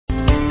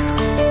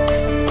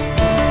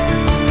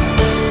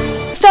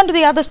turn to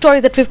the other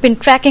story that we've been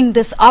tracking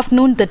this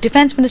afternoon. The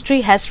Defence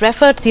Ministry has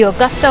referred the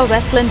Augusta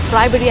Westland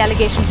bribery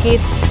allegation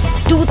case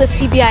to the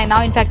CBI.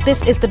 Now, in fact,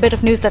 this is the bit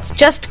of news that's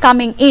just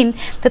coming in.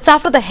 That's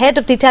after the head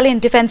of the Italian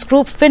defence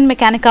group,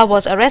 Finmeccanica,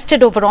 was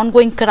arrested over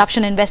ongoing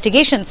corruption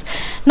investigations.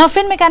 Now,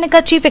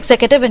 Finmeccanica Chief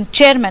Executive and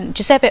Chairman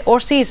Giuseppe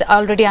Orsi is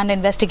already under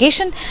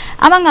investigation.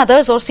 Among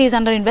others, Orsi is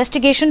under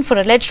investigation for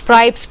alleged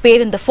bribes paid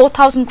in the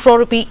 4,000 crore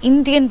rupee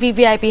Indian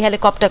VVIP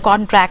helicopter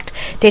contract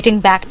dating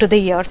back to the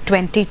year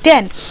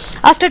 2010.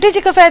 Our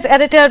Strategic Affairs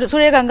editor,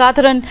 Surya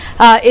Gangadharan,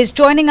 is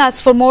joining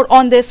us for more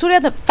on this. Surya,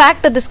 the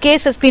fact that this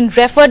case has been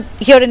referred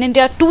here in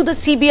India to the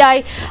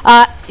CBI,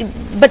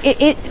 but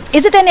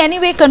is it in any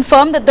way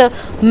confirmed that the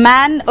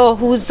man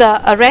who's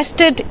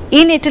arrested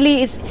in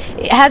Italy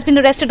has been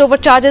arrested over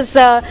charges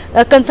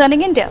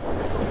concerning India?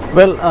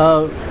 Well,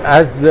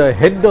 as the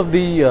head of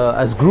the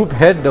as group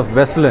head of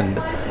Westland,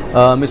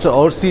 Mr.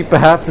 Orsi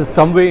perhaps is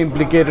some way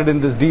implicated in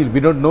this deal.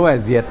 We don't know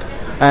as yet.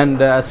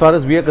 And as far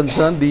as we are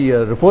concerned, the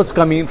reports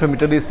coming in from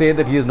Italy say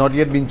that he has not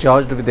yet been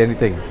charged with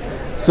anything.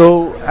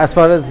 So as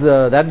far as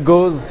that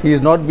goes, he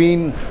has not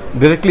been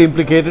directly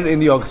implicated in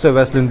the Augusta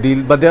Westland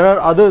deal, but there are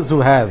others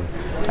who have.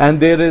 And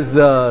there is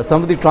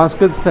some of the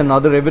transcripts and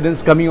other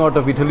evidence coming out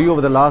of Italy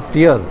over the last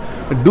year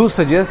do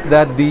suggest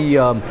that the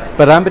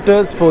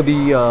parameters for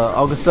the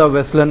Augusta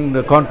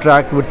Westland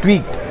contract were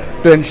tweaked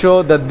to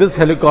ensure that this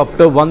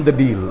helicopter won the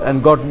deal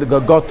and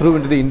got through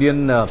into the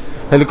Indian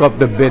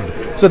helicopter bid.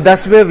 So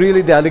that's where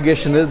really the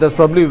allegation is. That's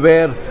probably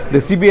where the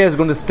CBI is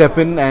going to step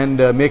in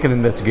and make an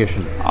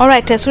investigation. All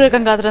right, Surya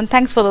Gangadharan,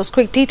 thanks for those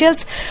quick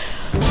details.